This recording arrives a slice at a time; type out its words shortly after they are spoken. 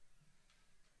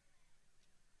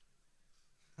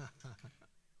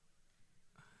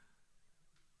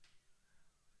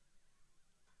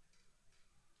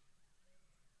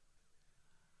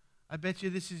I bet you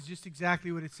this is just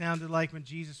exactly what it sounded like when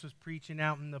Jesus was preaching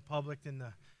out in the public, and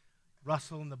the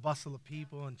rustle and the bustle of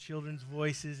people and children's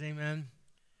voices, amen?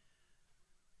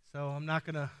 So I'm not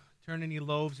going to turn any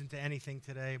loaves into anything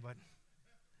today, but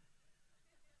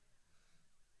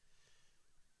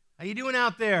how you doing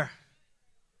out there?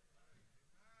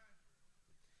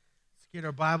 Let's get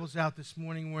our Bibles out this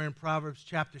morning. We're in Proverbs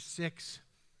chapter 6.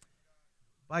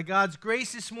 By God's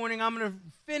grace this morning, I'm going to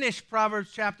finish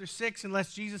Proverbs chapter 6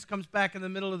 unless Jesus comes back in the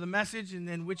middle of the message, and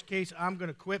in which case I'm going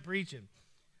to quit preaching.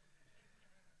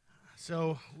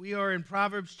 So we are in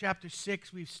Proverbs chapter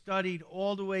 6. We've studied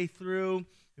all the way through.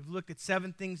 We've looked at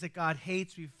 7 things that God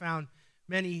hates. We've found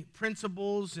many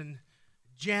principles and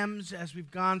gems as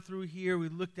we've gone through here. We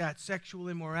looked at sexual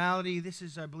immorality. This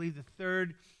is, I believe, the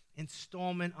third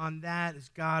installment on that, as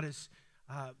God is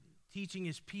teaching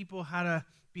his people how to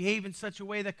behave in such a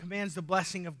way that commands the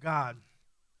blessing of God.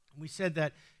 We said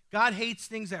that God hates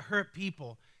things that hurt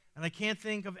people, and I can't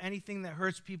think of anything that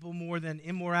hurts people more than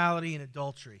immorality and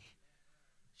adultery.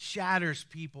 Shatters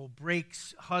people,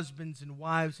 breaks husbands and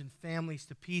wives and families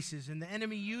to pieces, and the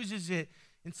enemy uses it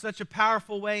in such a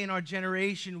powerful way in our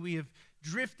generation. We have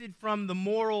drifted from the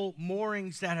moral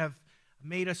moorings that have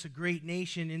made us a great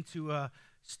nation into a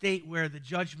state where the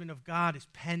judgment of God is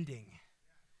pending.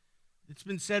 It's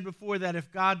been said before that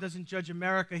if God doesn't judge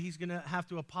America, he's going to have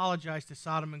to apologize to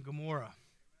Sodom and Gomorrah.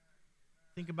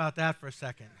 Think about that for a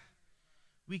second.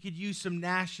 We could use some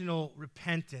national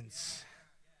repentance.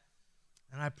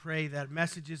 And I pray that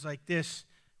messages like this,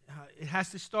 it has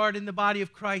to start in the body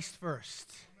of Christ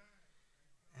first.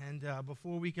 And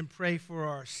before we can pray for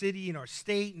our city and our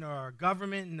state and our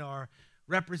government and our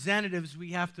representatives,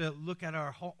 we have to look at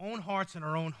our own hearts and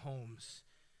our own homes.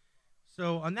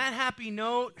 So on that happy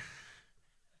note,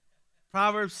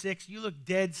 Proverbs 6, you look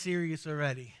dead serious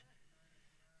already.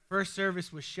 First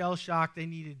service was shell-shocked. They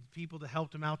needed people to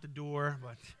help them out the door,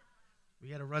 but we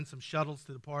had to run some shuttles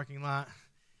to the parking lot.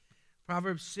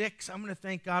 Proverbs 6, I'm going to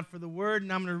thank God for the word,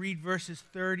 and I'm going to read verses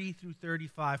 30 through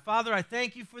 35. Father, I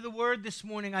thank you for the word this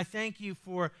morning. I thank you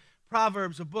for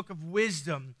Proverbs, a book of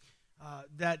wisdom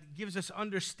that gives us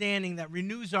understanding, that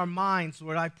renews our minds,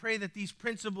 Lord. I pray that these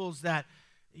principles that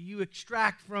you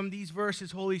extract from these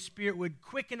verses, Holy Spirit, would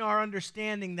quicken our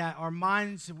understanding, that our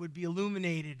minds would be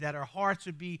illuminated, that our hearts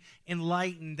would be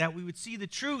enlightened, that we would see the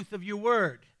truth of your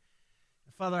word.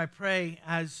 Father, I pray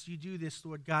as you do this,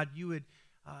 Lord God, you would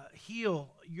heal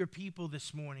your people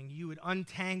this morning. You would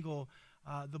untangle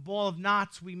the ball of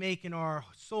knots we make in our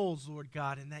souls, Lord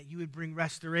God, and that you would bring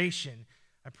restoration.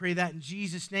 I pray that in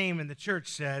Jesus' name, and the church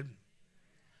said.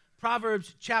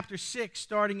 Proverbs chapter 6,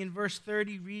 starting in verse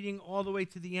 30, reading all the way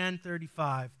to the end,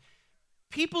 35.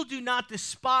 People do not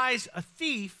despise a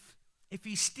thief if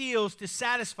he steals to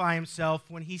satisfy himself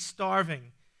when he's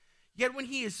starving. Yet when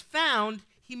he is found,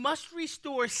 he must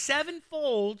restore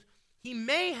sevenfold. He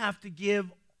may have to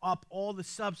give up all the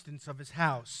substance of his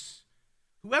house.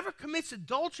 Whoever commits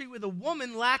adultery with a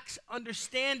woman lacks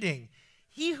understanding.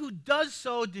 He who does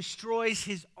so destroys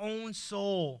his own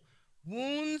soul.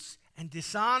 Wounds and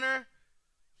dishonor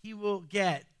he will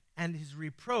get, and his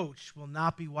reproach will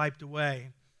not be wiped away.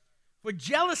 For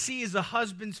jealousy is a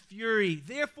husband's fury.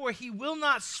 Therefore he will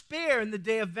not spare in the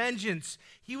day of vengeance.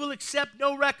 He will accept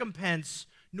no recompense,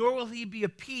 nor will he be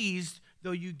appeased,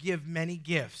 though you give many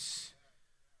gifts.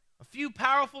 A few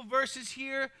powerful verses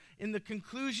here in the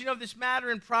conclusion of this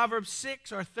matter in Proverbs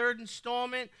 6, our third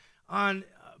installment on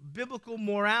biblical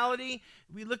morality.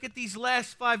 We look at these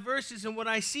last 5 verses, and what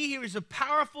I see here is a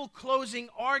powerful closing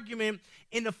argument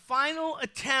in the final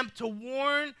attempt to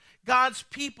warn God's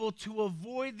people to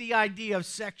avoid the idea of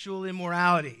sexual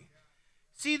immorality.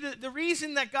 See, the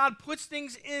reason that God puts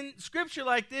things in Scripture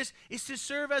like this is to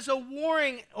serve as a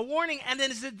warning and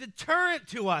as a deterrent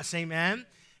to us, amen?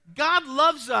 God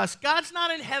loves us. God's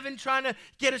not in heaven trying to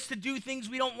get us to do things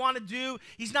we don't want to do.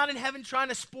 He's not in heaven trying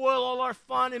to spoil all our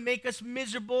fun and make us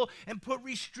miserable and put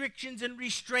restrictions and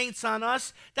restraints on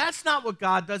us. That's not what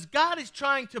God does. God is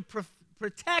trying to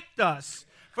protect us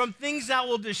from things that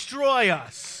will destroy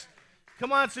us.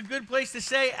 Come on, it's a good place to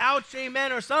say ouch,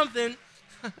 amen, or something.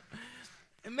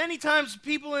 And many times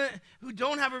people who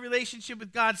don't have a relationship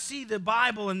with God see the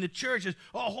Bible and the church as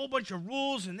a whole bunch of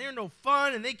rules, and they're no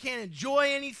fun, and they can't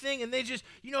enjoy anything, and they just,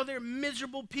 they're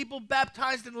miserable people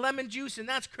baptized in lemon juice, and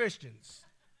that's Christians.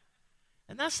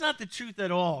 And that's not the truth at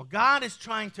all. God is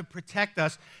trying to protect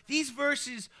us. These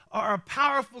verses are a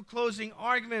powerful closing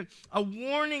argument, a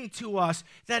warning to us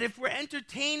that if we're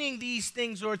entertaining these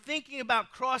things or thinking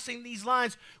about crossing these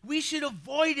lines, we should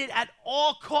avoid it at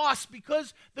all costs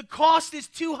because the cost is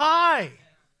too high.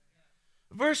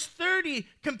 Verse 30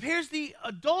 compares the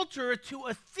adulterer to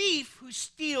a thief who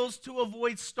steals to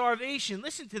avoid starvation.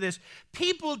 Listen to this.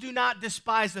 People do not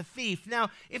despise a thief. Now,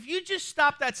 if you just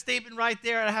stop that statement right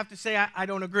there, I have to say I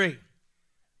don't agree.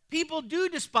 People do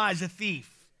despise a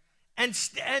thief. And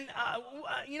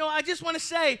I just want to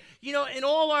say, in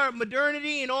all our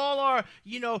modernity, in all our,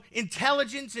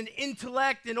 intelligence and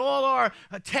intellect, and all our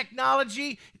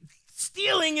technology,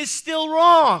 stealing is still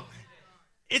wrong.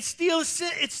 It's still a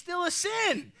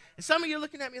sin. And some of you are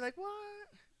looking at me like, what?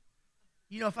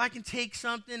 If I can take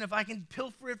something, if I can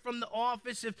pilfer it from the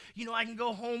office, if, I can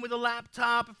go home with a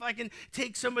laptop, if I can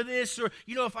take some of this, or,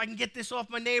 if I can get this off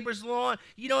my neighbor's lawn,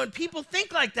 and people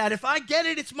think like that. If I get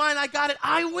it, it's mine, I got it,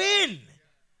 I win.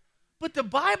 But the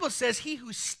Bible says he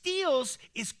who steals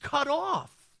is cut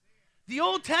off. The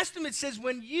Old Testament says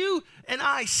when you and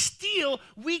I steal,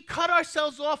 we cut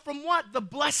ourselves off from what? The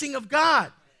blessing of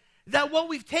God. That what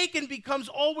we've taken becomes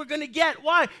all we're going to get.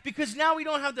 Why? Because now we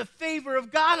don't have the favor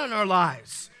of God on our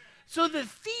lives. So the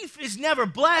thief is never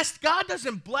blessed. God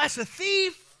doesn't bless a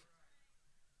thief.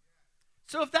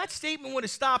 So if that statement would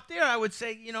have stopped there, I would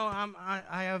say,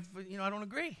 I don't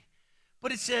agree.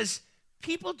 But it says,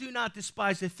 people do not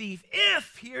despise a thief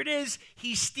if, here it is,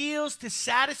 he steals to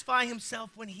satisfy himself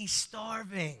when he's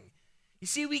starving. You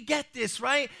see, we get this,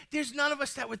 right? There's none of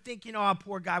us that would think, our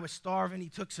poor guy was starving. He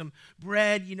took some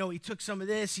bread, he took some of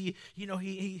this. He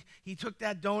took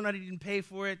that donut. He didn't pay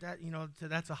for it.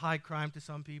 That's a high crime to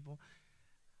some people.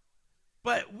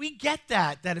 But we get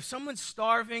that if someone's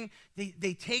starving,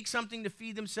 they take something to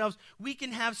feed themselves. We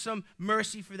can have some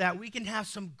mercy for that. We can have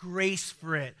some grace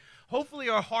for it. Hopefully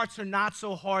our hearts are not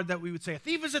so hard that we would say, a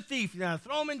thief is a thief,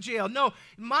 throw him in jail. No,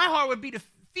 my heart would be to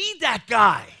feed that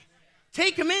guy.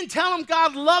 Take him in, tell him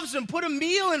God loves him, put a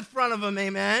meal in front of him,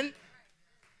 amen?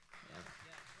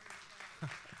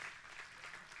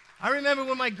 I remember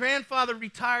when my grandfather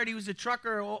retired, he was a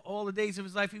trucker all the days of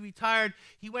his life. He retired,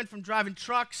 he went from driving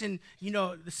trucks in,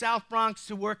 the South Bronx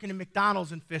to working in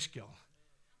McDonald's in Fishkill,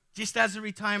 just as a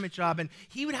retirement job. And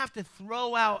he would have to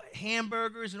throw out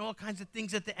hamburgers and all kinds of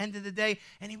things at the end of the day,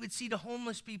 and he would see the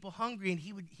homeless people hungry, and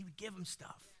he would give them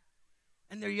stuff.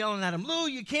 And they're yelling at him, Lou,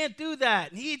 you can't do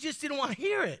that. And he just didn't want to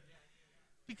hear it.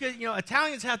 Because,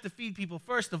 Italians have to feed people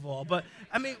first of all. But,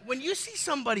 when you see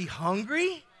somebody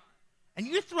hungry and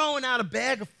you're throwing out a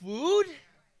bag of food,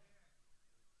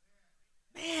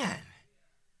 man,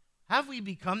 have we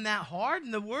become that hard?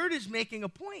 And the word is making a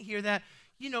point here that,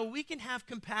 we can have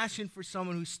compassion for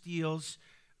someone who steals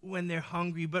when they're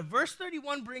hungry. But verse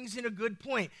 31 brings in a good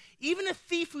point. Even a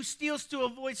thief who steals to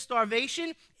avoid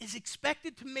starvation is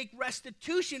expected to make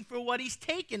restitution for what he's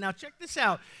taken. Now check this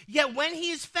out. Yet when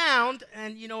he is found,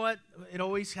 and you know what? It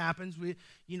always happens.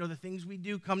 The things we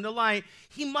do come to light.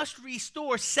 He must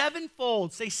restore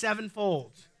sevenfold. Say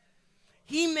sevenfold.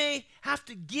 He may have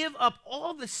to give up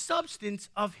all the substance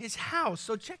of his house.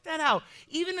 So check that out.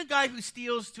 Even a guy who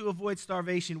steals to avoid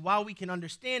starvation, while we can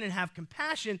understand and have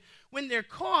compassion, when they're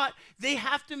caught, they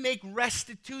have to make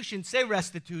restitution. Say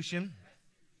restitution.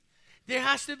 There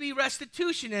has to be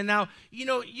restitution. And now,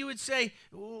 you would say,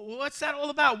 what's that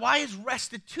all about? Why is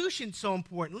restitution so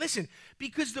important? Listen,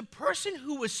 because the person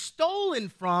who was stolen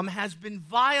from has been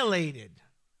violated.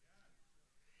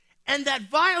 And that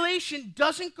violation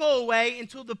doesn't go away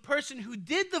until the person who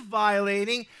did the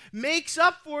violating makes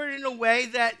up for it in a way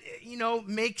that,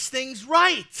 makes things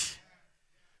right.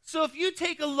 So if you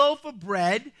take a loaf of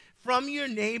bread from your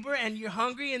neighbor and you're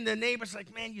hungry and the neighbor's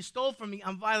like, man, you stole from me,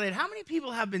 I'm violated. How many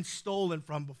people have been stolen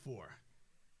from before?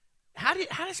 How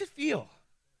does it feel?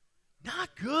 Not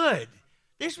good.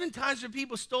 There's been times where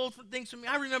people stole things from me.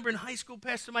 I remember in high school,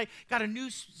 Pastor Mike got a new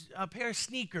pair of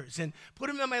sneakers and put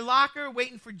them in my locker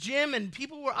waiting for gym, and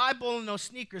people were eyeballing those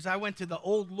sneakers. I went to the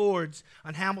Old Lords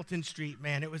on Hamilton Street,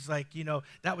 man. It was like,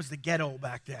 that was the ghetto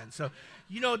back then. So,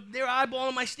 they were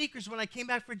eyeballing my sneakers. When I came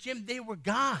back for gym, they were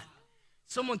gone.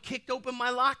 Someone kicked open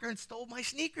my locker and stole my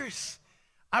sneakers.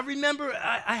 I remember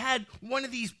I had one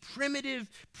of these primitive,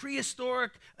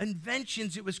 prehistoric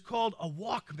inventions. It was called a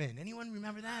Walkman. Anyone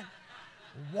remember that?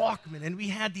 Walkman, and we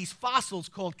had these fossils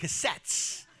called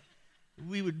cassettes.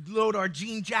 We would load our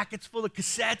jean jackets full of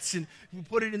cassettes, and we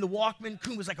put it in the Walkman.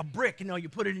 It was like a brick, you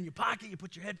put it in your pocket, you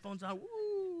put your headphones on.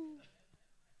 Woo!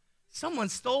 Someone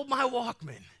stole my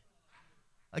Walkman.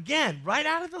 Again, right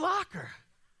out of the locker.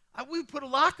 We put a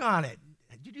lock on it.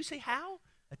 Did you say how?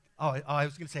 I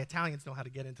was going to say Italians know how to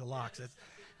get into locks.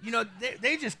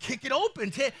 They just kick it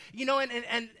open,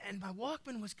 and my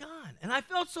Walkman was gone. And I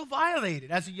felt so violated.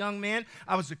 As a young man,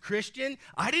 I was a Christian.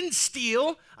 I didn't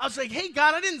steal. I was like, hey,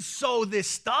 God, I didn't sow this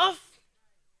stuff.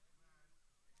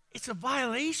 It's a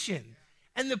violation.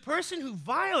 And the person who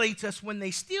violates us when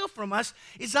they steal from us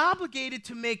is obligated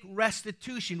to make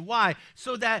restitution. Why?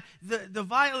 So that the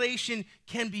violation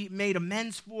can be made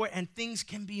amends for and things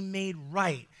can be made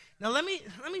right. Now, let me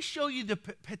show you the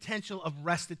potential of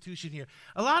restitution here.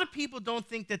 A lot of people don't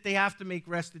think that they have to make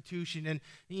restitution, and,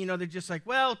 they're just like,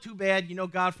 well, too bad,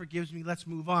 God forgives me, let's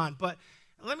move on. But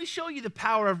let me show you the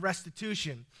power of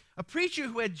restitution. A preacher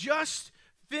who had just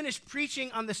finished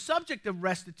preaching on the subject of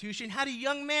restitution had a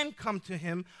young man come to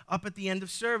him up at the end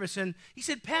of service, and he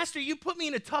said, Pastor, you put me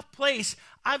in a tough place.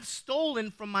 I've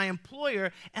stolen from my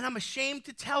employer, and I'm ashamed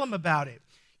to tell him about it.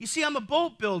 You see, I'm a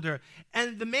boat builder,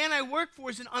 and the man I work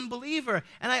for is an unbeliever,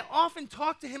 and I often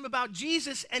talk to him about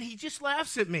Jesus, and he just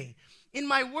laughs at me. In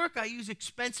my work, I use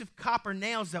expensive copper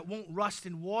nails that won't rust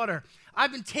in water.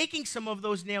 I've been taking some of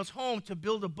those nails home to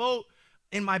build a boat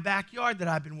in my backyard that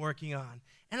I've been working on.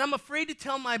 And I'm afraid to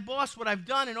tell my boss what I've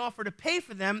done and offer to pay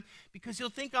for them because he'll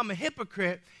think I'm a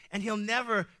hypocrite and he'll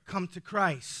never come to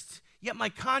Christ. Yet my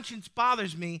conscience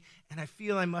bothers me, and I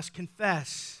feel I must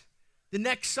confess. The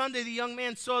next Sunday, the young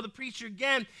man saw the preacher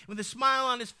again. With a smile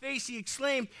on his face, he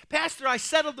exclaimed, Pastor, I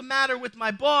settled the matter with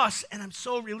my boss, and I'm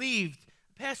so relieved.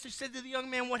 The pastor said to the young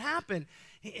man, what happened?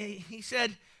 He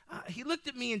said, he looked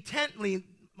at me intently,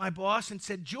 my boss, and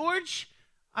said, George,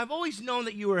 I've always known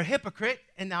that you were a hypocrite,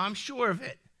 and now I'm sure of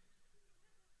it.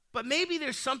 But maybe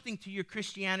there's something to your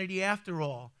Christianity after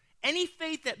all. Any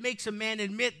faith that makes a man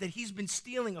admit that he's been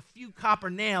stealing a few copper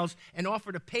nails and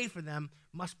offer to pay for them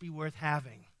must be worth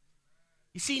having.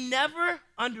 You see, never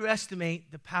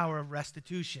underestimate the power of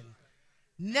restitution.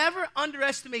 Never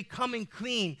underestimate coming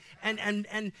clean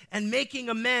and making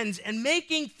amends and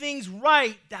making things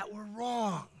right that were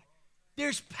wrong.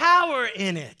 There's power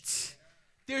in it.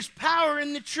 There's power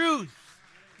in the truth.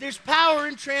 There's power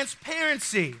in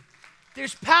transparency.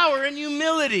 There's power in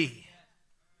humility.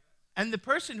 And the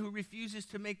person who refuses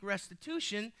to make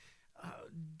restitution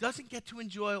doesn't get to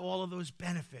enjoy all of those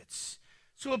benefits.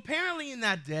 So apparently in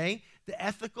that day, the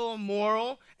ethical,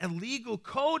 moral, and legal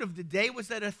code of the day was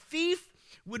that a thief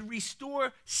would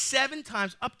restore 7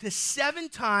 times, up to 7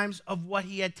 times of what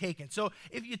he had taken. So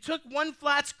if you took one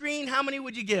flat screen, how many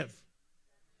would you give?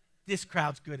 This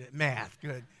crowd's good at math.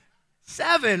 Good.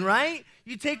 7, right?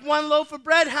 You take one loaf of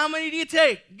bread, how many do you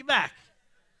take? Give back.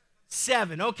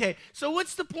 7. Okay, so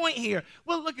what's the point here?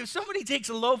 Well, look, if somebody takes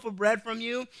a loaf of bread from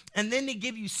you and then they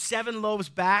give you 7 loaves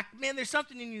back, man, there's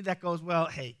something in you that goes, well,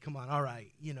 hey, come on, all right,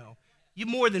 you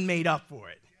more than made up for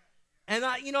it. And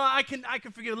I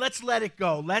can forgive. Let's let it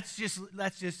go. Let's just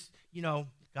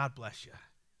God bless you.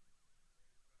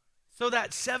 So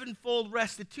that 7-fold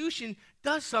restitution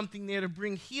does something there to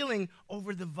bring healing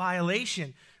over the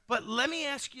violation. But let me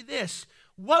ask you this.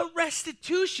 What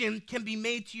restitution can be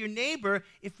made to your neighbor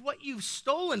if what you've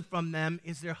stolen from them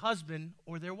is their husband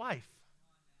or their wife?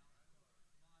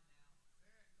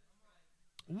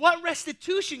 What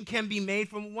restitution can be made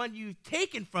from what you've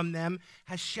taken from them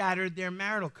has shattered their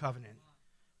marital covenant?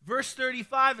 Verse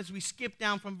 35, as we skip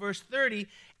down from verse 30,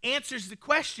 answers the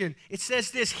question. It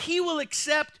says this, he will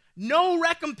accept no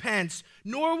recompense,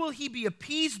 nor will he be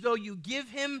appeased though you give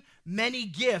him many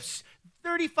gifts.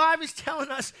 35 is telling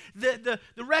us the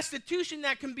restitution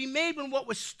that can be made when what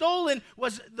was stolen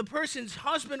was the person's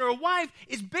husband or wife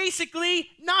is basically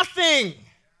nothing.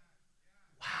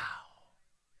 Wow.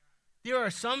 There are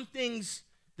some things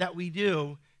that we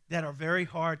do that are very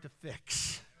hard to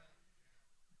fix.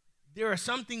 There are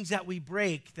some things that we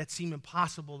break that seem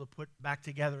impossible to put back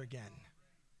together again.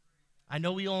 I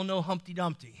know we all know Humpty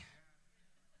Dumpty,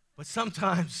 but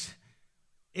sometimes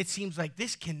it seems like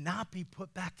this cannot be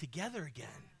put back together again.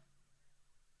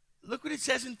 Look what it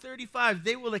says in 35.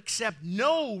 They will accept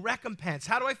no recompense.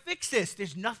 How do I fix this?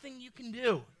 There's nothing you can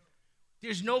do.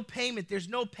 There's no payment. There's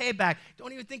no payback.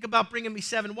 Don't even think about bringing me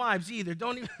 7 wives either.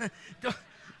 Don't.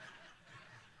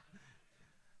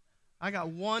 I got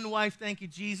 1 wife, thank you,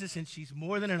 Jesus, and she's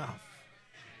more than enough.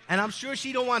 And I'm sure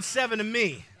she don't want 7 of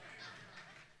me.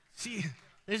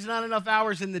 There's not enough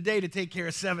hours in the day to take care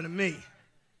of 7 of me.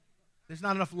 There's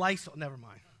not enough Lysol. Never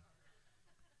mind.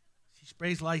 She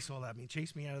sprays Lysol at me,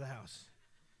 chase me out of the house.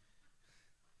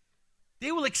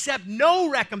 They will accept no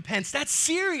recompense. That's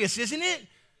serious, isn't it?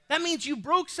 That means you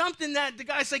broke something that the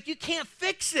guy's like, you can't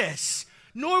fix this.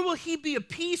 Nor will he be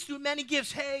appeased through many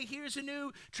gifts. Hey, here's a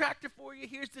new tractor for you.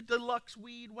 Here's the deluxe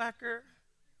weed whacker.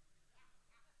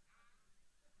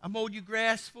 I mowed your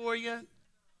grass for you.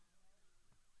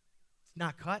 It's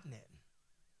not cutting it.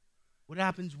 What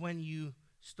happens when you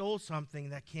stole something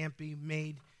that can't be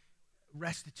made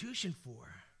restitution for?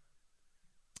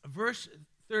 Verse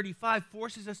 35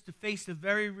 forces us to face the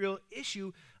very real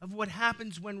issue of what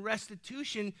happens when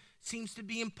restitution seems to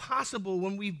be impossible,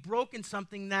 when we've broken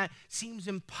something that seems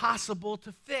impossible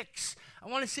to fix. I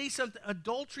want to say something.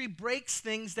 Adultery breaks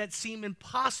things that seem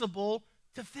impossible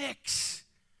to fix.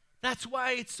 That's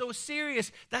why it's so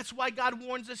serious. That's why God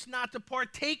warns us not to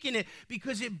partake in it,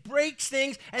 because it breaks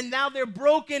things and now they're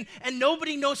broken and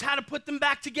nobody knows how to put them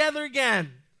back together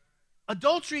again.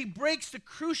 Adultery breaks the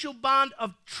crucial bond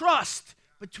of trust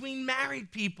between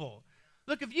married people.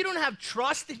 Look, if you don't have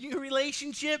trust in your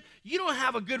relationship, you don't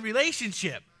have a good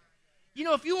relationship. You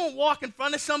know, if you won't walk in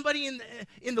front of somebody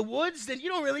in the woods, then you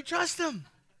don't really trust them.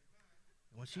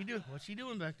 What's she doing? What's she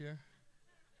doing back there?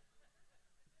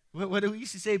 What do we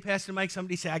used to say, Pastor Mike?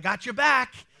 Somebody say, I got your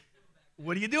back.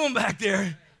 What are you doing back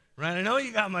there? Right, I know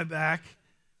you got my back.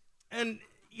 And,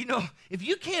 you know, if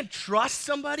you can't trust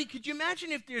somebody, could you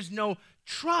imagine if there's no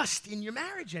trust in your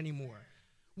marriage anymore?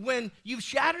 When you've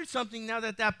shattered something, now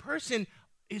that person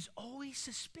is always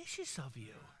suspicious of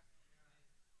you.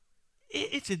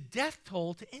 It's a death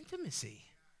toll to intimacy.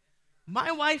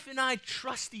 My wife and I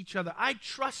trust each other. I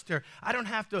trust her. I don't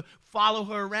have to follow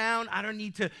her around. I don't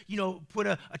need to, put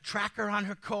a tracker on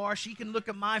her car. She can look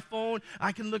at my phone.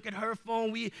 I can look at her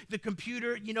phone. The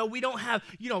computer, we don't have,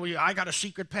 I got a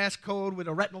secret passcode with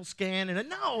a retinal scan.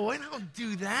 No, I don't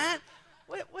do that.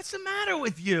 What's the matter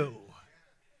with you?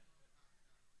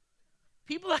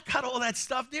 People that got all that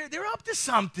stuff, they're up to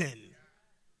something.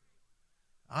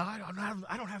 I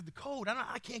don't have the code.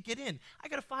 I can't get in. I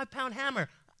got a 5-pound hammer.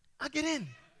 I'll get in.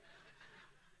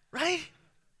 Right?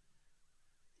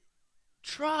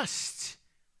 Trust.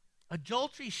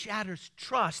 Adultery shatters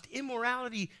trust.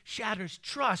 Immorality shatters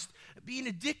trust. Being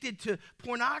addicted to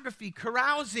pornography,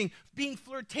 carousing, being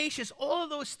flirtatious, all of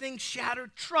those things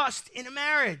shatter trust in a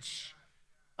marriage.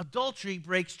 Adultery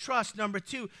breaks trust. Number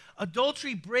 2,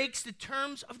 adultery breaks the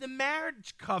terms of the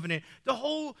marriage covenant. The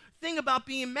whole thing about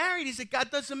being married is that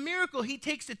God does a miracle. He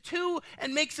takes the two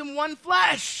and makes them one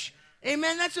flesh.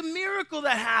 Amen. That's a miracle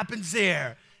that happens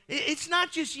there. It's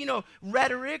not just,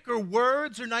 rhetoric or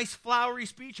words or nice flowery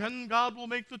speech, and God will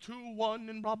make the two one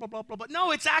and blah, blah, blah, blah, blah.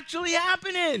 No, it's actually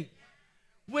happening.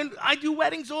 When I do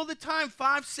weddings all the time,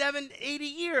 5, 7, 8 a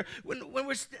year, when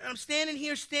I'm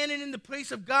standing in the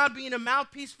place of God, being a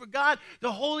mouthpiece for God,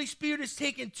 the Holy Spirit is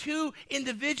taking two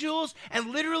individuals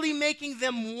and literally making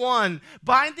them one,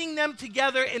 binding them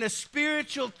together in a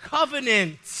spiritual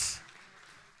covenant.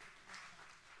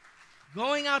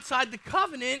 Going outside the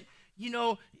covenant,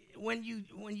 when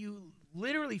you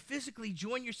literally physically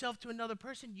join yourself to another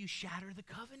person, you shatter the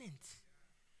covenant.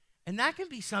 And that can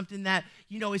be something that,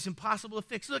 is impossible to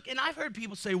fix. Look, and I've heard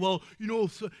people say, well,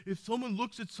 if someone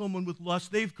looks at someone with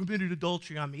lust, they've committed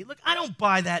adultery on me. Look, I don't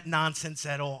buy that nonsense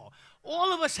at all.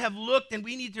 All of us have looked and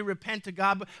we need to repent to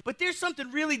God, but there's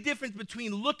something really different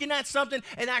between looking at something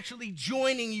and actually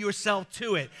joining yourself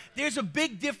to it. There's a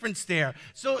big difference there.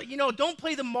 So, don't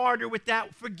play the martyr with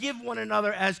that. Forgive one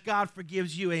another as God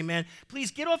forgives you, amen.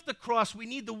 Please get off the cross. We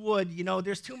need the wood.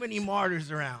 There's too many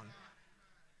martyrs around.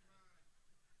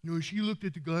 She looked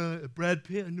at the guy, Brad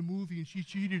Pitt, in the movie, and she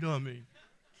cheated on me.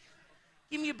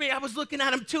 Give me a break. I was looking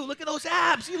at him, too. Look at those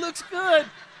abs. He looks good.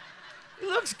 He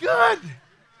looks good.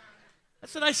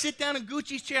 That's when I sit down in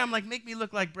Gucci's chair. I'm like, make me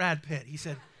look like Brad Pitt. He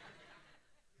said,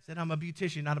 I'm a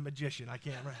beautician, not a magician. I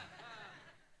can't. Right?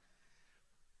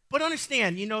 But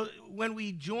understand, when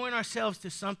we join ourselves to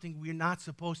something we're not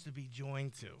supposed to be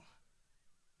joined to,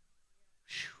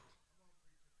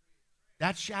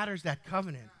 that shatters that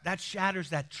covenant. That shatters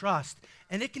that trust.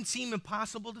 And it can seem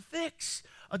impossible to fix.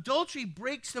 Adultery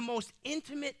breaks the most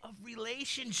intimate of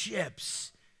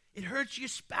relationships. It hurts your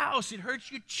spouse. It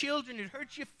hurts your children. It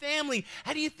hurts your family.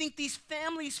 How do you think these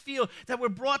families feel that were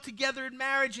brought together in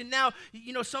marriage and now,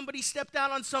 somebody stepped out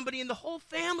on somebody and the whole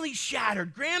family's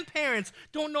shattered? Grandparents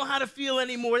don't know how to feel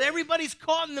anymore. Everybody's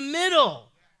caught in the middle.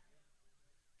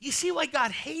 You see why God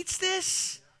hates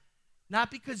this? Not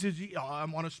because I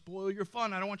want to spoil your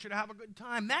fun. I don't want you to have a good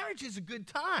time. Marriage is a good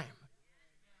time.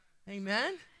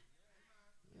 Amen?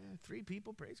 Yeah, 3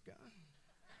 people, praise God.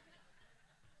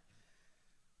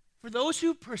 For those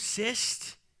who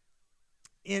persist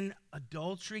in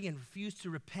adultery and refuse to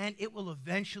repent, it will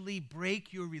eventually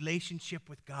break your relationship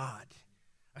with God.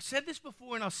 I've said this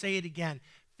before and I'll say it again.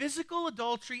 Physical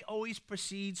adultery always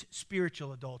precedes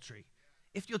spiritual adultery.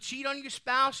 If you'll cheat on your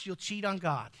spouse, you'll cheat on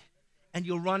God. And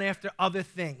you'll run after other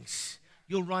things.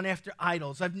 You'll run after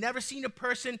idols. I've never seen a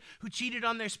person who cheated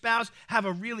on their spouse have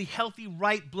a really healthy,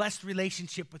 right, blessed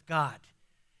relationship with God.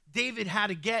 David had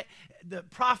to get the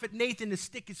prophet Nathan to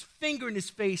stick his finger in his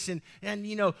face and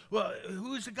well,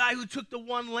 who's the guy who took the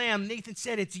one lamb? Nathan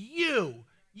said, it's you.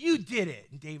 You did it.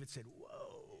 And David said, whoa.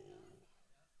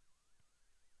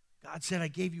 God said, I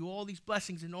gave you all these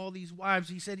blessings and all these wives.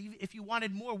 He said, if you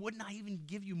wanted more, wouldn't I even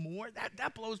give you more?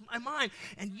 That blows my mind.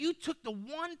 And you took the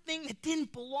one thing that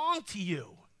didn't belong to you.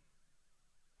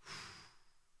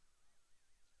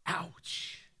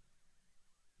 Ouch.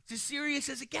 It's as serious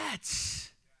as it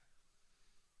gets.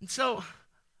 And so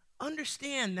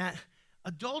understand that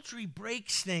adultery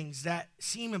breaks things that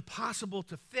seem impossible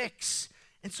to fix.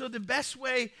 And so the best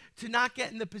way to not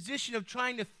get in the position of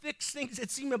trying to fix things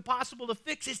that seem impossible to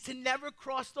fix is to never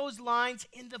cross those lines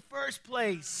in the first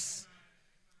place.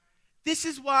 This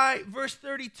is why verse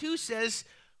 32 says,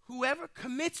 whoever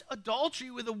commits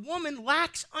adultery with a woman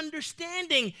lacks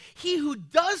understanding. He who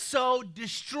does so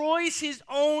destroys his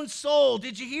own soul.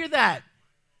 Did you hear that?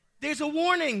 There's a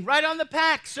warning right on the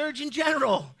pack, Surgeon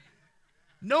General.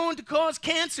 Known to cause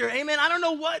cancer. Amen. I don't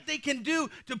know what they can do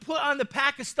to put on the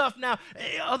pack of stuff now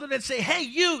other than say, hey,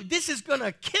 you, this is going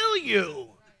to kill you.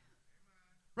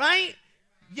 Right?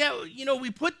 Yeah, we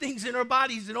put things in our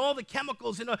bodies and all the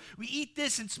chemicals, and we eat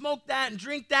this and smoke that and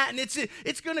drink that, and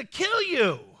it's going to kill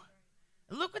you.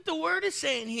 And look what the word is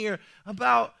saying here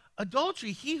about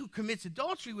adultery. He who commits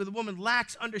adultery with a woman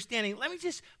lacks understanding. Let me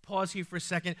just pause here for a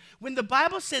second. When the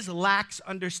Bible says lacks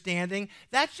understanding,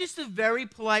 that's just a very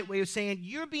polite way of saying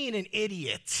you're being an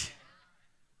idiot.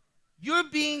 You're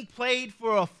being played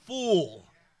for a fool.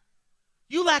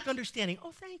 You lack understanding.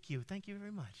 Oh, thank you. Thank you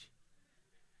very much.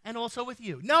 And also with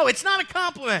you. No, it's not a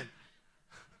compliment.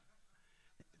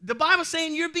 The Bible's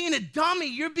saying you're being a dummy,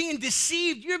 you're being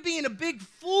deceived, you're being a big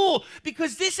fool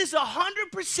because this is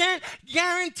 100%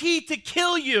 guaranteed to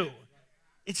kill you.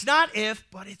 It's not if,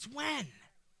 but it's when.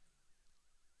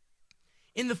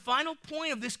 In the final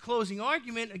point of this closing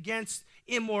argument against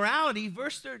immorality,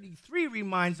 verse 33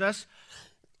 reminds us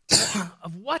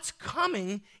of what's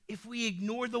coming if we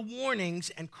ignore the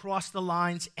warnings and cross the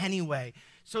lines anyway.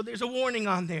 So there's a warning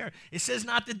on there. It says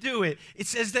not to do it. It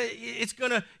says that it's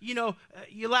going to,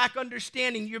 you lack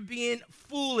understanding. You're being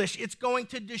foolish. It's going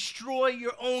to destroy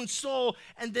your own soul.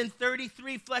 And then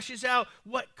 33 fleshes out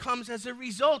what comes as a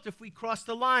result if we cross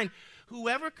the line.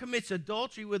 Whoever commits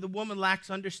adultery with a woman lacks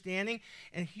understanding,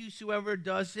 and whosoever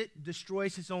does it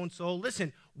destroys his own soul.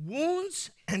 Listen,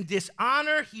 wounds and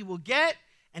dishonor he will get,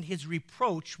 and his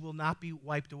reproach will not be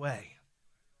wiped away.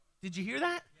 Did you hear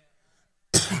that?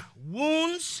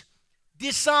 Wounds,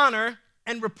 dishonor,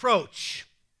 and reproach.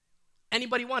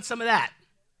 Anybody want some of that?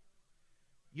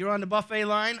 You're on the buffet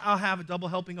line. I'll have a double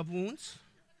helping of wounds.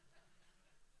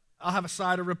 I'll have a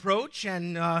side of reproach,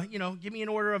 and, give me an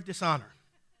order of dishonor.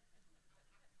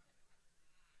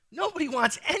 Nobody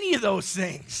wants any of those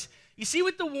things. You see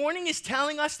what the warning is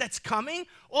telling us that's coming?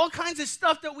 All kinds of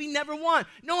stuff that we never want.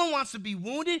 No one wants to be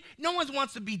wounded. No one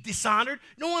wants to be dishonored.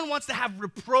 No one wants to have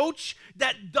reproach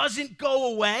that doesn't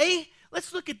go away.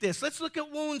 Let's look at this. Let's look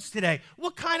at wounds today.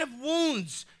 What kind of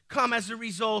wounds come as a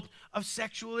result of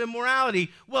sexual immorality?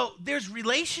 Well, there's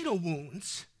relational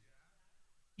wounds.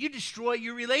 You destroy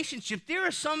your relationship. There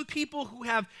are some people who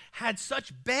have had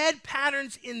such bad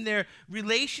patterns in their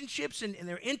relationships and in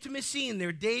their intimacy and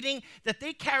their dating that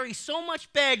they carry so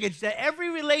much baggage that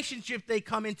every relationship they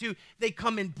come into, they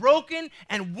come in broken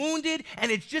and wounded,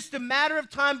 and it's just a matter of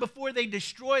time before they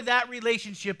destroy that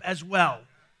relationship as well.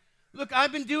 Look,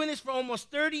 I've been doing this for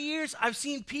almost 30 years. I've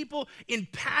seen people in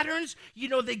patterns.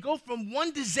 They go from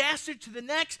one disaster to the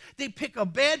next. They pick a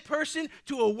bad person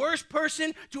to a worse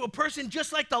person to a person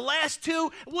just like the last two.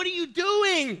 What are you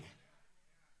doing?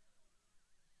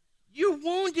 You're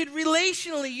wounded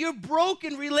relationally. You're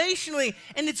broken relationally.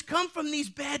 And it's come from these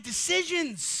bad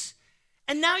decisions.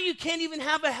 And now you can't even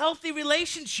have a healthy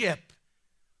relationship.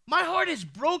 My heart is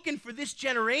broken for this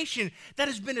generation that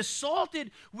has been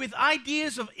assaulted with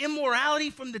ideas of immorality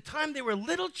from the time they were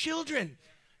little children.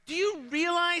 Do you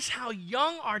realize how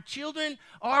young our children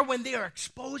are when they are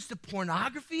exposed to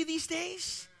pornography these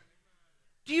days?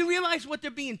 Do you realize what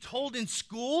they're being told in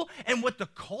school and what the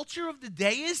culture of the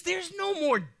day is? There's no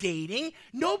more dating.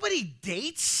 Nobody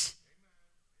dates.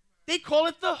 They call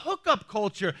it the hookup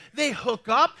culture. They hook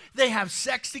up, they have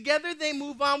sex together, they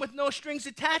move on with no strings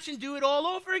attached and do it all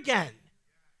over again.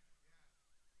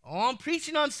 Oh, I'm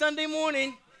preaching on Sunday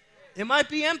morning. It might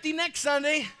be empty next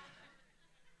Sunday,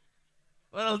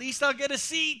 but at least I'll get a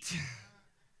seat.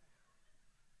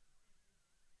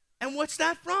 And what's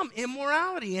that from?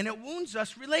 Immorality. And it wounds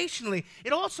us relationally.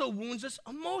 It also wounds us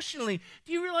emotionally.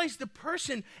 Do you realize the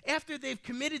person, after they've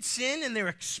committed sin and they're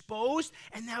exposed,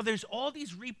 and now there's all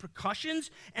these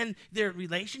repercussions, and their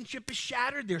relationship is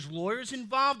shattered, there's lawyers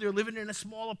involved, they're living in a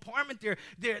small apartment,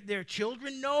 their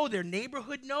children know, their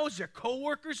neighborhood knows, their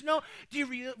coworkers know. Do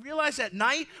you realize at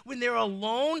night when they're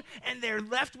alone and they're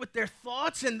left with their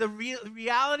thoughts and the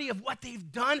reality of what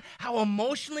they've done, how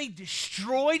emotionally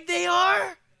destroyed they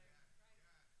are?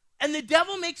 And the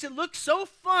devil makes it look so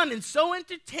fun and so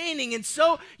entertaining and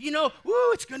so,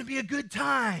 woo, it's going to be a good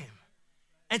time.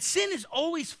 And sin is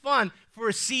always fun for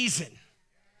a season.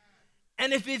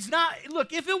 And if it's not,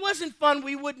 look, if it wasn't fun,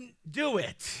 we wouldn't do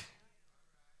it.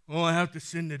 Oh, I have to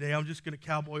sin today. I'm just going to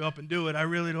cowboy up and do it. I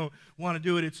really don't want to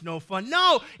do it. It's no fun.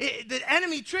 No, the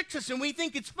enemy tricks us and we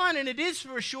think it's fun, and it is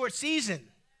for a short season.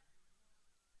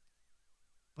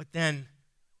 But then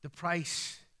the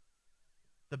price,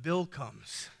 the bill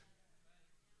comes.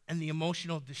 And the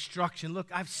emotional destruction. Look,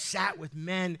 I've sat with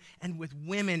men and with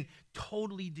women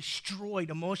totally destroyed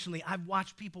emotionally. I've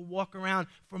watched people walk around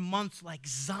for months like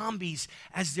zombies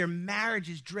as their marriage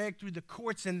is dragged through the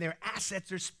courts and their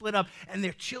assets are split up and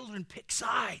their children pick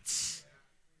sides.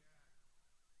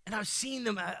 And I've seen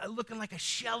them looking like a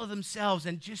shell of themselves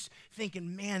and just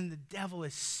thinking, man, the devil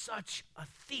is such a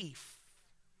thief.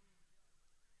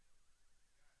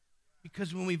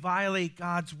 Because when we violate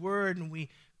God's word and we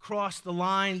cross the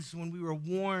lines when we were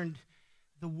warned,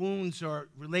 the wounds are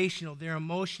relational, they're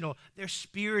emotional, they're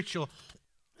spiritual.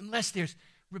 Unless there's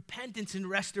repentance and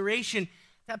restoration,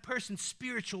 that person's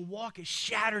spiritual walk is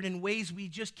shattered in ways we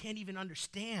just can't even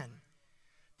understand.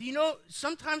 Do you know,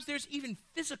 sometimes there's even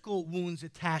physical wounds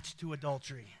attached to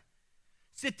adultery.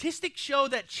 Statistics show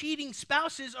that cheating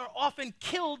spouses are often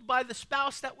killed by the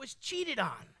spouse that was cheated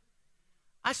on.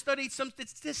 I studied some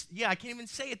statistics. Yeah, I can't even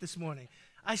say it this morning.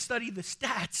 I studied the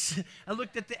stats. I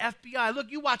looked at the FBI. Look,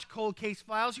 you watch cold case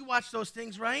files. You watch those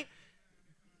things, right?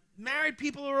 Married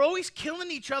people are always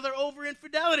killing each other over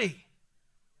infidelity.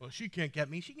 Well, she can't get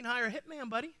me. She can hire a hitman,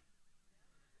 buddy.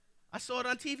 I saw it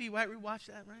on TV. Right? We watched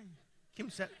that, right?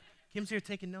 Kim's here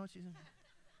taking notes.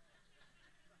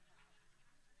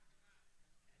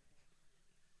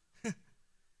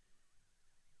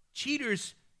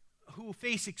 Cheaters who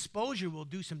face exposure will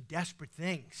do some desperate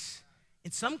things. In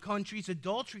some countries,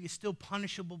 adultery is still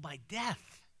punishable by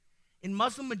death. In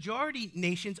Muslim-majority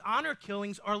nations, honor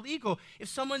killings are legal. If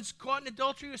someone's caught in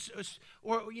adultery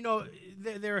or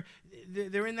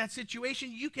they're in that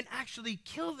situation, you can actually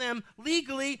kill them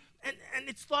legally, and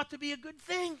it's thought to be a good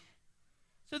thing.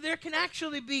 So there can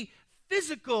actually be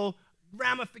physical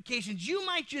ramifications. You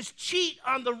might just cheat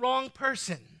on the wrong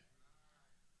person.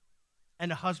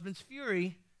 And a husband's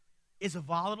fury is a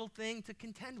volatile thing to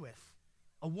contend with.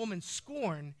 A woman's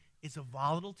scorn is a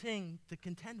volatile thing to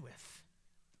contend with.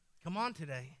 Come on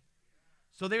today.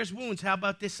 So there's wounds. How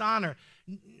about dishonor?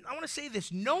 I want to say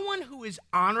this. No one who is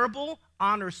honorable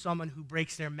honors someone who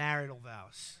breaks their marital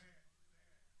vows.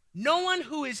 No one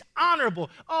who is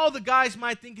honorable. Oh, the guys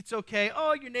might think it's okay.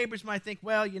 Oh, your neighbors might think,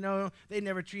 well, they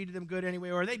never treated them good anyway,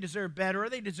 or they deserve better, or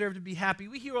they deserve to be happy.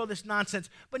 We hear all this nonsense.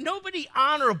 But nobody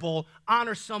honorable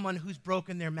honors someone who's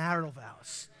broken their marital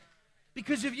vows.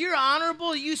 Because if you're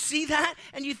honorable, you see that,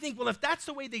 and you think, well, if that's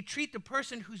the way they treat the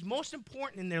person who's most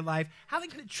important in their life, how are they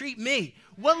going to treat me?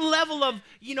 What level of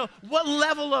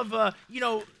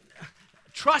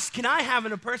trust can I have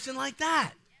in a person like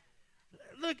that?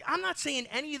 Look, I'm not saying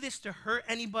any of this to hurt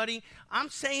anybody. I'm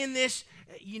saying this,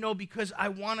 because I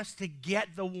want us to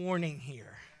get the warning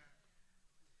here.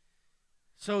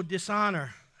 So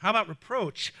dishonor. How about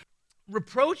reproach?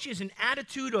 Reproach is an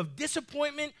attitude of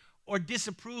disappointment or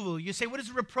disapproval. You say, what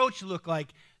does a reproach look like?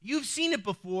 You've seen it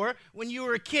before when you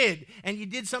were a kid and you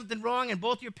did something wrong and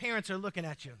both your parents are looking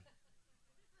at you.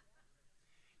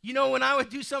 When I would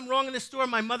do something wrong in the store,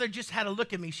 my mother just had to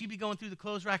look at me. She'd be going through the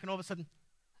clothes rack and all of a sudden,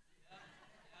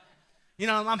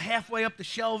 I'm halfway up the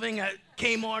shelving at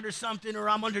Kmart or something, or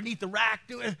I'm underneath the rack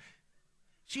doing.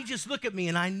 She'd just look at me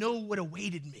and I know what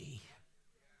awaited me.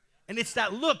 And it's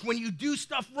that look when you do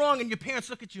stuff wrong and your parents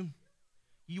look at you.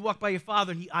 You walk by your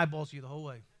father and he eyeballs you the whole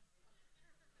way.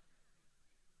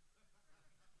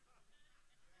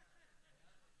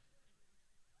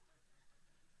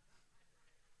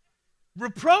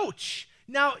 Reproach.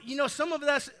 Now, some of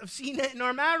us have seen that in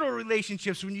our marital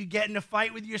relationships when you get in a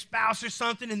fight with your spouse or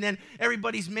something and then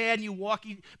everybody's mad and you walk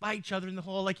by each other in the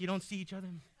hall like you don't see each other.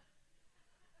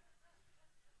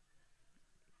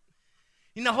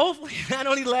 Hopefully that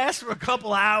only lasts for a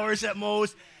couple hours at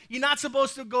most. You're not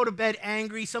supposed to go to bed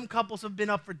angry. Some couples have been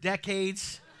up for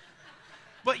decades.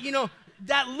 But,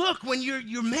 that look when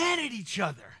you're mad at each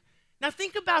other. Now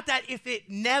think about that if it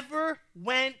never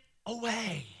went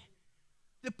away.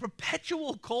 The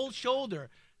perpetual cold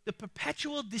shoulder, the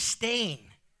perpetual disdain.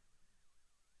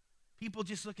 People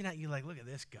just looking at you like, look at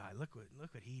this guy. Look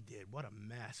what he did. What a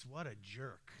mess. What a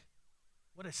jerk.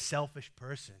 What a selfish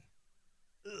person.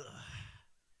 Ugh.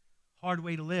 Hard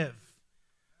way to live.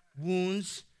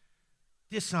 Wounds,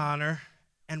 dishonor,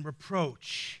 and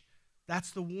reproach. That's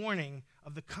the warning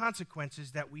of the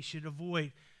consequences that we should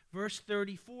avoid. Verse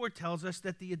 34 tells us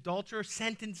that the adulterer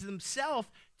sentenced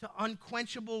himself to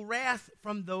unquenchable wrath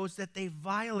from those that they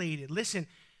violated. Listen,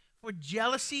 for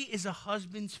jealousy is a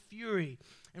husband's fury.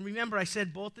 And remember, I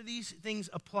said both of these things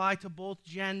apply to both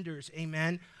genders,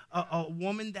 amen? A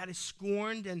woman that is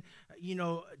scorned and,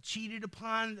 cheated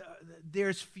upon,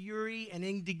 there's fury and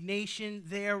indignation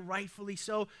there, rightfully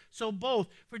so. So both.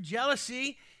 For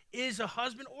jealousy is a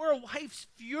husband or a wife's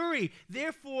fury.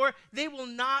 Therefore, they will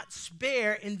not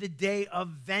spare in the day of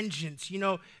vengeance.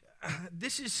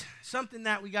 This is something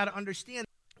that we got to understand.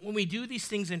 When we do these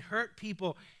things and hurt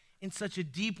people in such a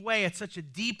deep way, at such a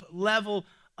deep level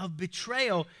of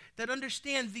betrayal, that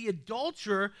understand the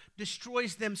adulterer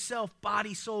destroys themselves,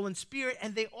 body, soul, and spirit,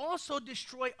 and they also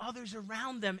destroy others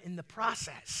around them in the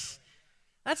process.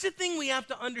 That's the thing we have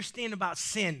to understand about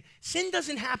sin. Sin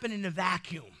doesn't happen in a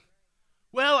vacuum.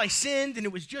 Well, I sinned, and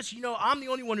it was just, I'm the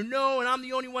only one who know, and I'm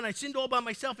the only one. I sinned all by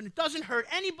myself, and it doesn't hurt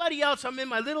anybody else. I'm in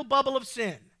my little bubble of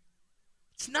sin.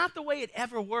 It's not the way it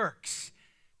ever works.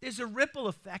 There's a ripple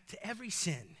effect to every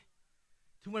sin.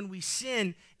 To when we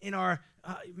sin in our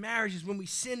marriages, when we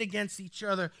sin against each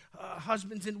other,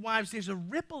 husbands and wives, there's a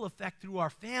ripple effect through our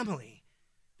family.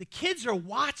 The kids are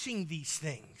watching these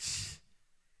things,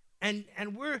 and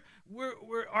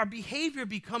our behavior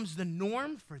becomes the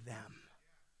norm for them.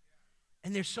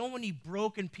 And there's so many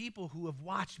broken people who have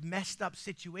watched messed up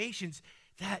situations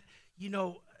that,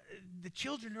 the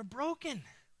children are broken.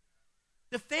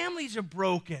 The families are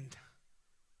broken.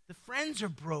 The friends are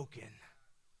broken.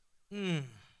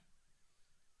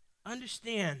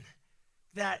 Understand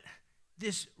that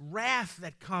this wrath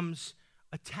that comes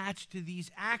attached to these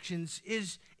actions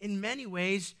is in many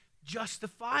ways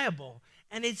justifiable,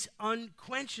 and it's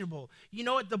unquenchable. You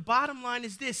know what? The bottom line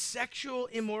is this: sexual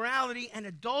immorality and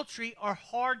adultery are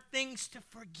hard things to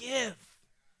forgive.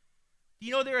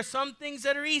 There are some things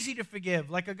that are easy to forgive,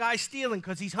 like a guy stealing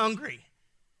because he's hungry.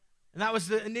 And that was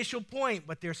the initial point,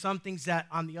 but there are some things that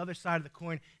on the other side of the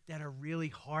coin that are really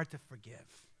hard to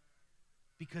forgive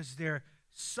because they're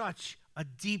such a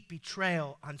deep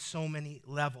betrayal on so many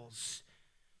levels.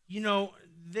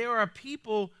 There are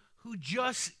people who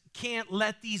just can't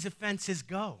let these offenses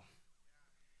go.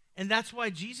 And that's why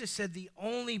Jesus said the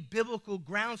only biblical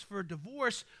grounds for a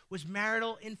divorce was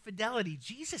marital infidelity.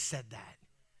 Jesus said that.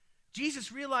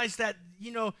 Jesus realized that,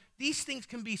 these things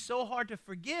can be so hard to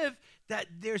forgive that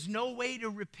there's no way to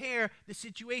repair the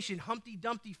situation. Humpty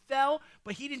Dumpty fell,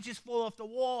 but he didn't just fall off the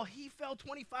wall. He fell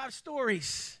 25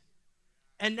 stories.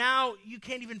 And now you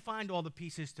can't even find all the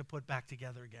pieces to put back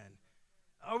together again.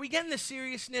 Are we getting the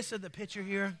seriousness of the picture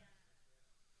here?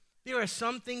 There are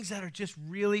some things that are just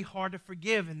really hard to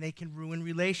forgive, and they can ruin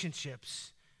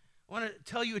relationships. I want to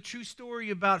tell you a true story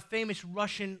about famous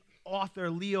Russian author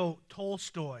Leo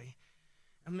Tolstoy.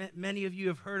 Many of you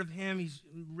have heard of him. He's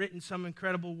written some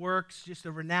incredible works, just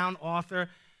a renowned author.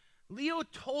 Leo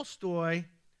Tolstoy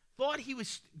thought he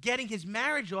was getting his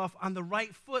marriage off on the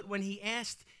right foot when he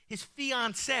asked his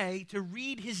fiancée to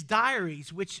read his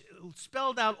diaries, which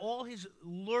spelled out all his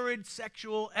lurid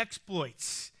sexual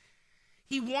exploits.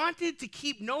 He wanted to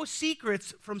keep no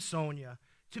secrets from Sonia,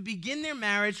 to begin their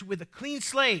marriage with a clean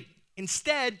slate.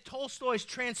 Instead, Tolstoy's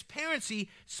transparency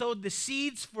sowed the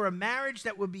seeds for a marriage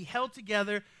that would be held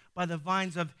together by the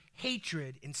vines of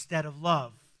hatred instead of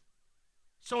love.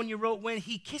 Sonia wrote, "When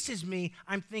he kisses me,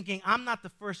 I'm thinking I'm not the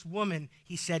first woman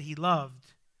he said he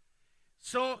loved."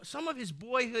 So some of his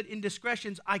boyhood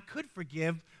indiscretions I could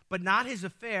forgive, but not his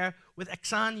affair with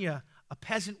Aksanya, a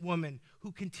peasant woman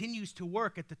who continues to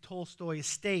work at the Tolstoy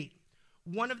estate.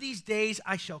 "One of these days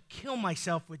I shall kill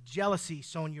myself with jealousy,"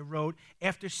 Sonia wrote,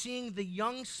 after seeing the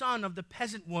young son of the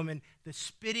peasant woman, the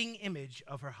spitting image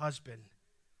of her husband.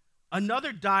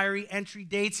 Another diary entry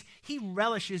dates, "He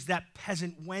relishes that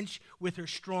peasant wench with her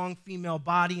strong female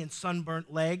body and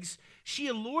sunburnt legs. She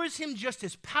allures him just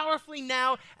as powerfully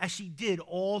now as she did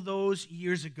all those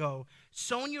years ago."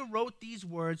 Sonia wrote these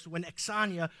words when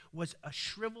Aksanya was a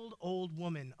shriveled old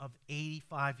woman of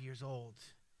 85 years old.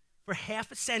 For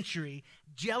half a century,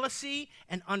 jealousy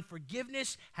and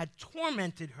unforgiveness had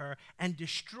tormented her and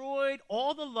destroyed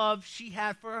all the love she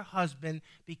had for her husband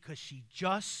because she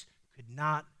just could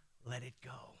not let it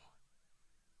go.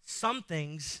 Some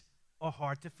things are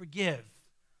hard to forgive.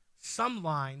 Some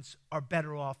lines are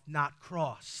better off not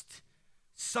crossed.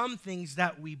 Some things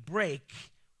that we break,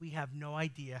 we have no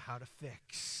idea how to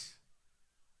fix.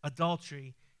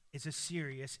 Adultery is a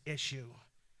serious issue.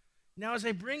 Now, as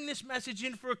I bring this message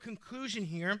in for a conclusion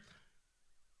here,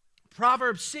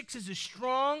 Proverbs 6 is a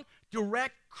strong,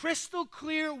 direct, crystal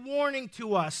clear warning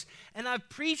to us. And I've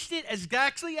preached it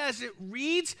exactly as it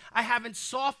reads. I haven't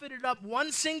softened it up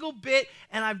one single bit,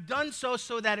 and I've done so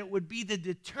that it would be the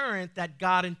deterrent that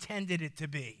God intended it to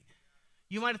be.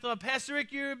 You might have thought, Pastor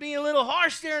Rick, you're being a little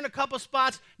harsh there in a couple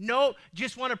spots. No,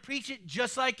 just want to preach it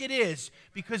just like it is,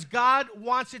 because God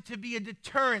wants it to be a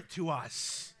deterrent to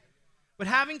us. But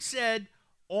having said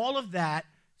all of that,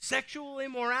 sexual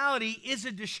immorality is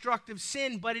a destructive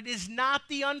sin, but it is not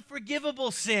the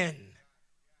unforgivable sin.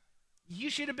 You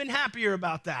should have been happier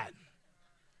about that.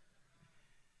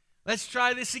 Let's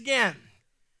try this again.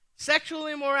 Sexual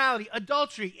immorality,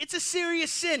 adultery, it's a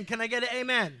serious sin. Can I get an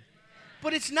amen?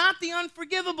 But it's not the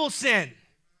unforgivable sin.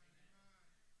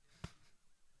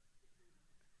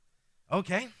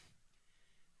 Okay.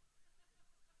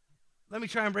 Let me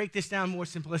try and break this down more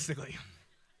simplistically.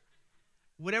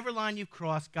 Whatever line you've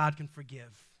crossed, God can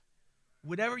forgive.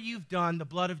 Whatever you've done, the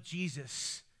blood of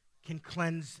Jesus can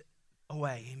cleanse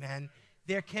away. Amen.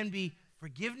 There can be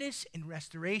forgiveness and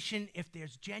restoration if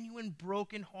there's genuine,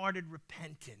 broken-hearted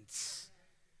repentance.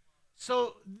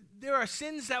 So there are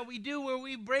sins that we do where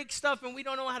we break stuff and we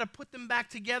don't know how to put them back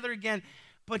together again.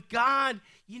 But God,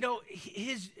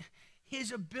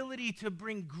 His ability to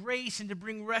bring grace and to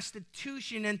bring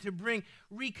restitution and to bring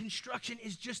reconstruction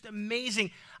is just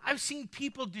amazing. I've seen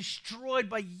people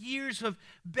destroyed by years of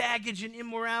baggage and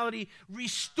immorality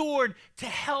restored to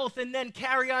health and then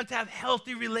carry on to have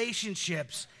healthy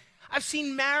relationships. I've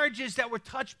seen marriages that were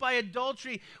touched by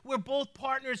adultery where both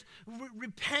partners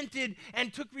repented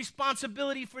and took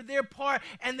responsibility for their part,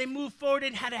 and they moved forward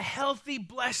and had a healthy,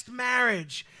 blessed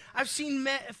marriage. I've seen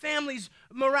families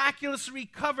miraculously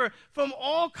recover from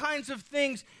all kinds of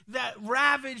things that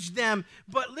ravaged them.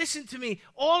 But listen to me,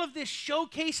 all of this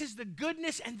showcases the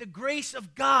goodness and the grace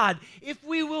of God. If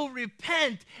we will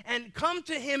repent and come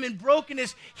to Him in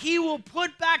brokenness, He will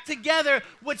put back together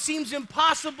what seems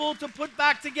impossible to put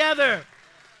back together.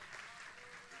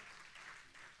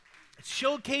 It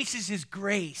showcases His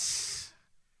grace.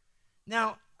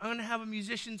 Now, I'm going to have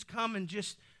musicians come and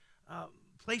just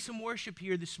play some worship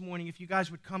here this morning, if you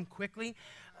guys would come quickly.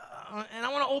 And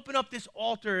I want to open up this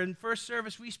altar. In first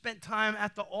service, we spent time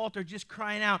at the altar just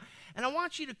crying out. And I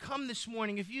want you to come this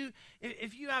morning. If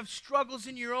you have struggles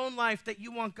in your own life that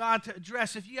you want God to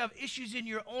address, if you have issues in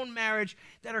your own marriage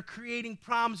that are creating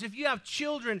problems, if you have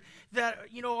children that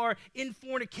are in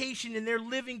fornication and they're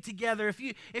living together, if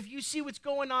you see what's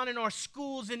going on in our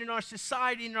schools and in our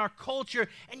society and in our culture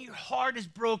and your heart is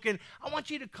broken, I want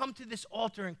you to come to this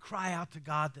altar and cry out to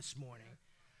God this morning.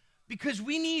 Because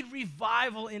we need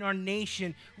revival in our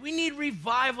nation. We need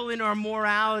revival in our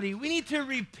morality. We need to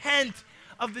repent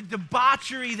of the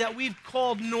debauchery that we've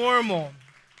called normal.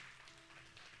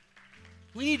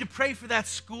 We need to pray for that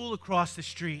school across the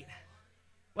street.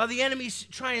 While the enemy's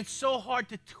trying so hard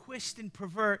to twist and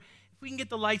pervert, if we can get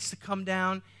the lights to come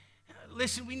down.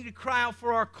 Listen, we need to cry out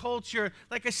for our culture.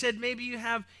 Like I said, maybe you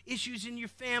have issues in your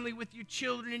family, with your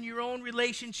children, in your own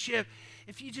relationship.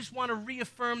 If you just want to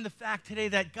reaffirm the fact today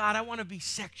that, God, I want to be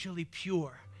sexually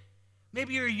pure.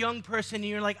 Maybe you're a young person and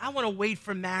you're like, I want to wait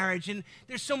for marriage and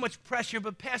there's so much pressure,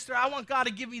 but Pastor, I want God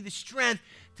to give me the strength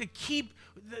to keep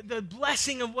the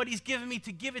blessing of what He's given me,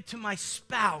 to give it to my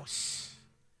spouse.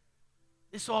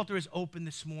 This altar is open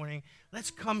this morning.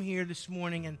 Let's come here this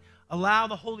morning and allow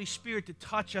the Holy Spirit to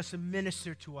touch us and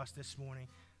minister to us this morning.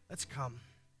 Let's come.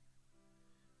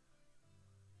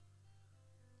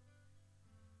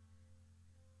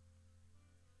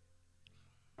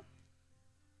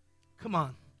 Come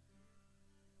on.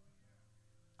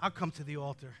 I'll come to the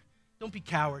altar. Don't be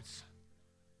cowards.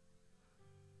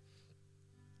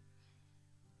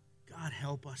 God,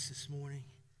 help us this morning.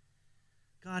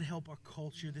 God, help our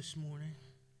culture this morning.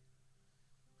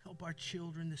 Help our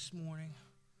children this morning.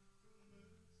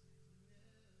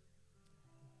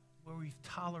 Where we've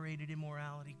tolerated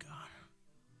immorality, God.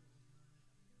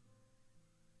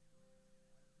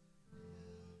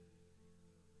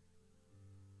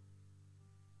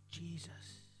 Jesus.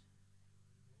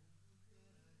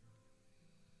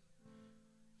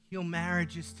 Heal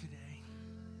marriages today.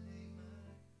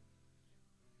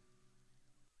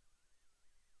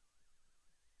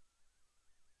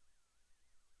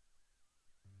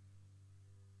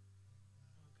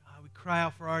 God, we cry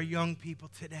out for our young people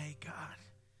today, God.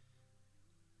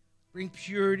 Bring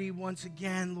purity once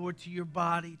again, Lord, to your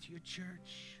body, to your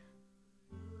church.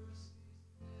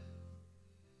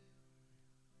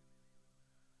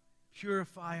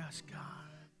 Purify us, God.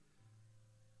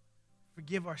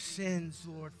 Forgive our sins,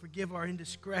 Lord. Forgive our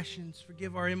indiscretions.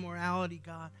 Forgive our immorality,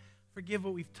 God. Forgive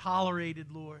what we've tolerated,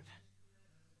 Lord.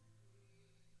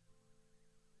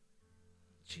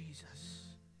 Jesus.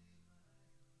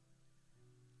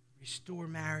 Restore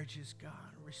marriages, God.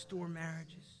 Restore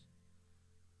marriages.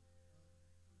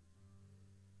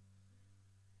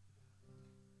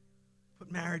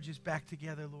 Put marriages back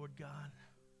together, Lord God.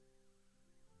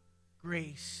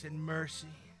 Grace and mercy.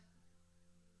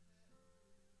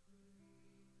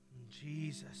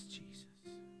 Jesus, Jesus.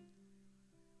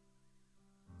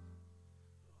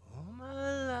 All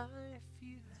my life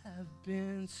you have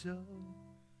been so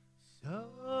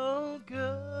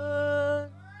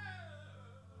good.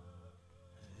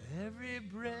 Every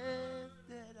breath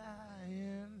that I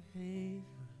am able.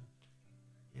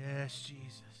 Yes,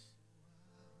 Jesus.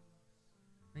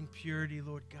 Bring purity,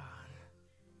 Lord God.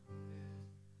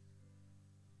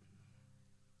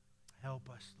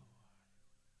 Help us, Lord.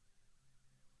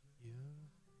 You.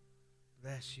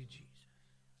 Bless you, Jesus.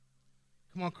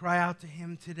 Come on, cry out to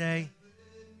him today.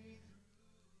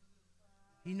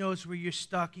 He knows where you're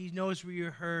stuck. He knows where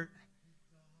you're hurt.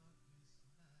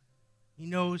 He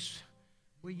knows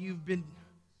where you've been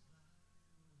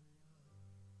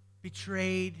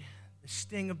betrayed, the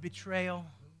sting of betrayal.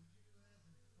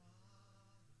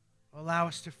 Allow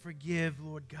us to forgive,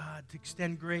 Lord God, to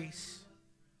extend grace.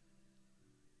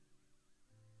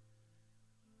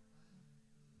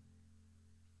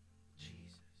 Jesus.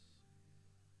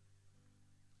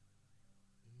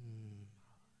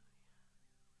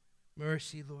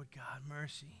 Mercy, Lord God,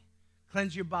 mercy.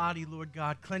 Cleanse your body, Lord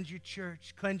God. Cleanse your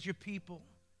church. Cleanse your people.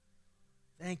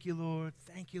 Thank you, Lord.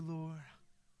 Thank you, Lord.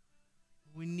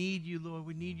 We need you, Lord.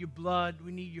 We need your blood.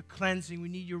 We need your cleansing. We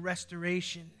need your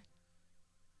restoration.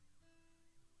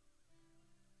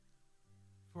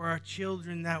 For our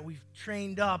children that we've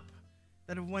trained up,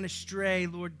 that have went astray,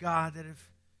 Lord God, that have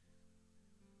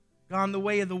gone the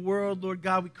way of the world, Lord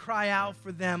God, we cry out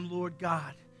for them, Lord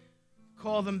God.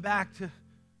 Call them back to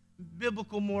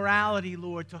biblical morality,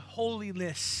 Lord, to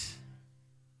holiness,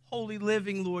 holy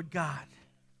living, Lord God.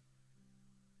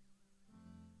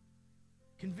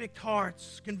 Convict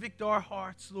hearts, convict our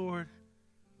hearts, Lord.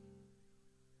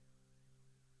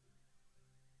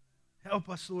 Help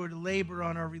us, Lord, to labor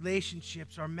on our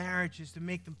relationships, our marriages, to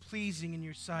make them pleasing in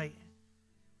your sight.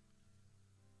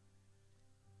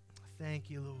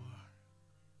 Thank you, Lord.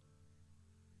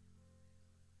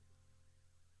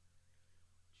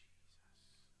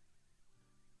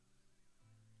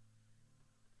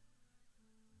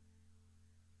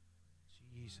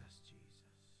 Jesus, Jesus.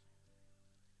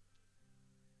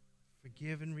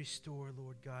 Forgive and restore,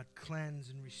 Lord God.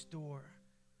 Cleanse and restore.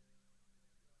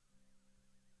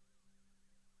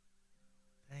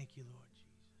 Thank you, Lord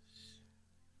Jesus.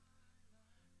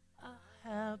 I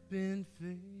have been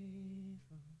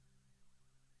faithful.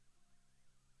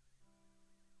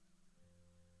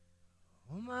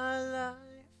 All my life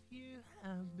you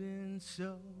have been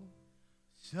so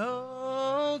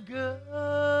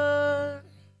good.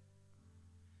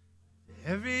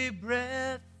 Every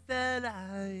breath that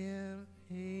I am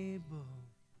able,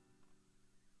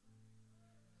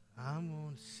 I'm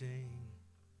going to sing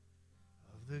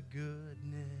of the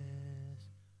goodness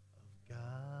of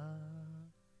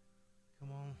God.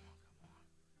 Come on.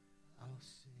 I'll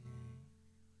sing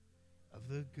of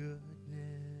the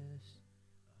goodness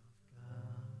of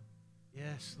God.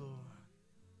 Yes, Lord.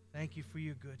 Thank you for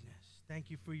your goodness.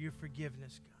 Thank you for your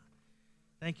forgiveness, God.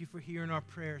 Thank you for hearing our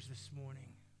prayers this morning.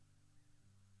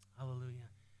 Hallelujah.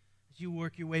 As you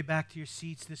work your way back to your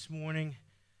seats this morning,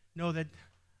 know that,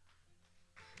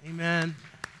 amen.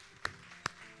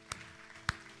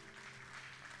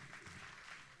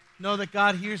 Know that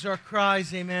God hears our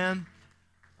cries, amen.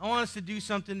 I want us to do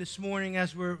something this morning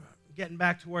as we're getting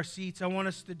back to our seats. I want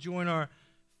us to join our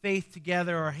faith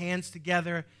together, our hands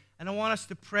together, and I want us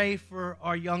to pray for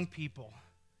our young people.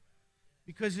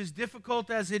 Because as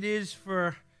difficult as it is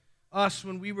for us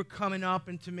when we were coming up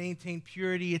and to maintain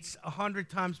purity, it's 100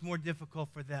 times more difficult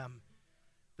for them.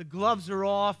 The gloves are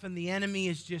off and the enemy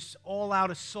is just all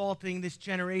out assaulting this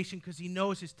generation because he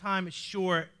knows his time is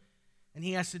short and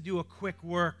he has to do a quick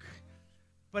work.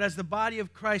 But as the body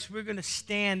of Christ, we're going to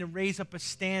stand and raise up a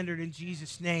standard in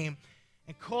Jesus' name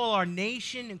and call our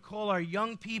nation and call our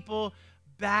young people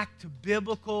back to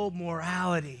biblical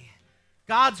morality.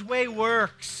 God's way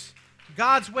works.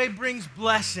 God's way brings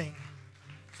blessing.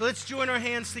 So let's join our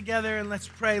hands together and let's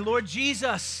pray. Lord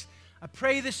Jesus, I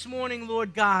pray this morning,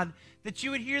 Lord God, that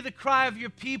you would hear the cry of your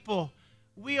people.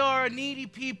 We are a needy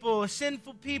people, a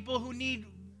sinful people who need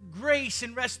grace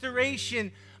and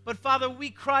restoration. But Father,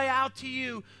 we cry out to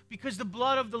you because the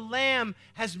blood of the Lamb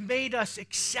has made us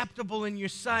acceptable in your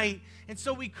sight. And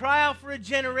so we cry out for a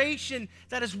generation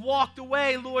that has walked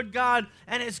away, Lord God,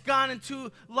 and has gone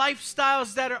into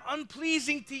lifestyles that are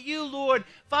unpleasing to you, Lord.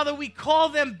 Father, we call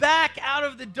them back out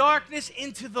of the darkness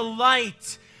into the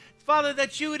light. Father,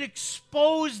 that you would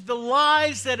expose the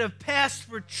lies that have passed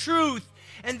for truth,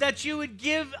 and that you would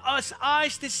give us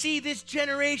eyes to see this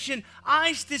generation,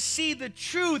 eyes to see the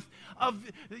truth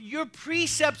of your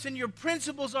precepts and your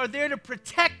principles are there to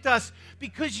protect us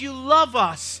because you love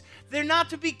us. They're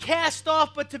not to be cast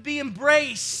off, but to be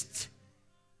embraced.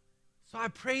 So I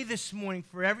pray this morning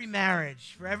for every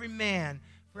marriage, for every man,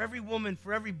 for every woman,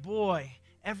 for every boy,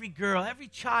 every girl, every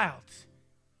child,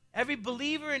 every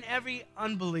believer and every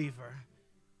unbeliever.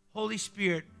 Holy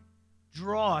Spirit,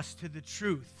 draw us to the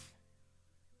truth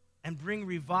and bring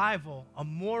revival, a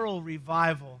moral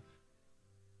revival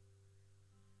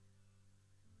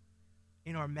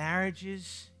in our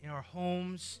marriages, in our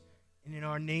homes, and in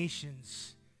our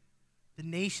nations, the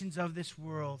nations of this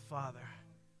world, Father.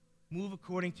 Move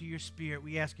according to your Spirit.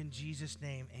 We ask in Jesus'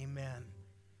 name, amen.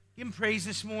 Give him praise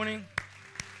this morning.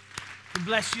 We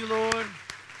bless you, Lord.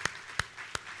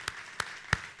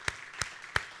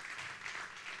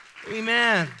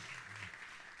 Amen.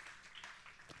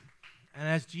 And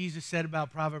as Jesus said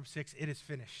about Proverbs 6, it is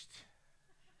finished.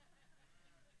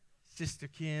 Sister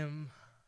Kim,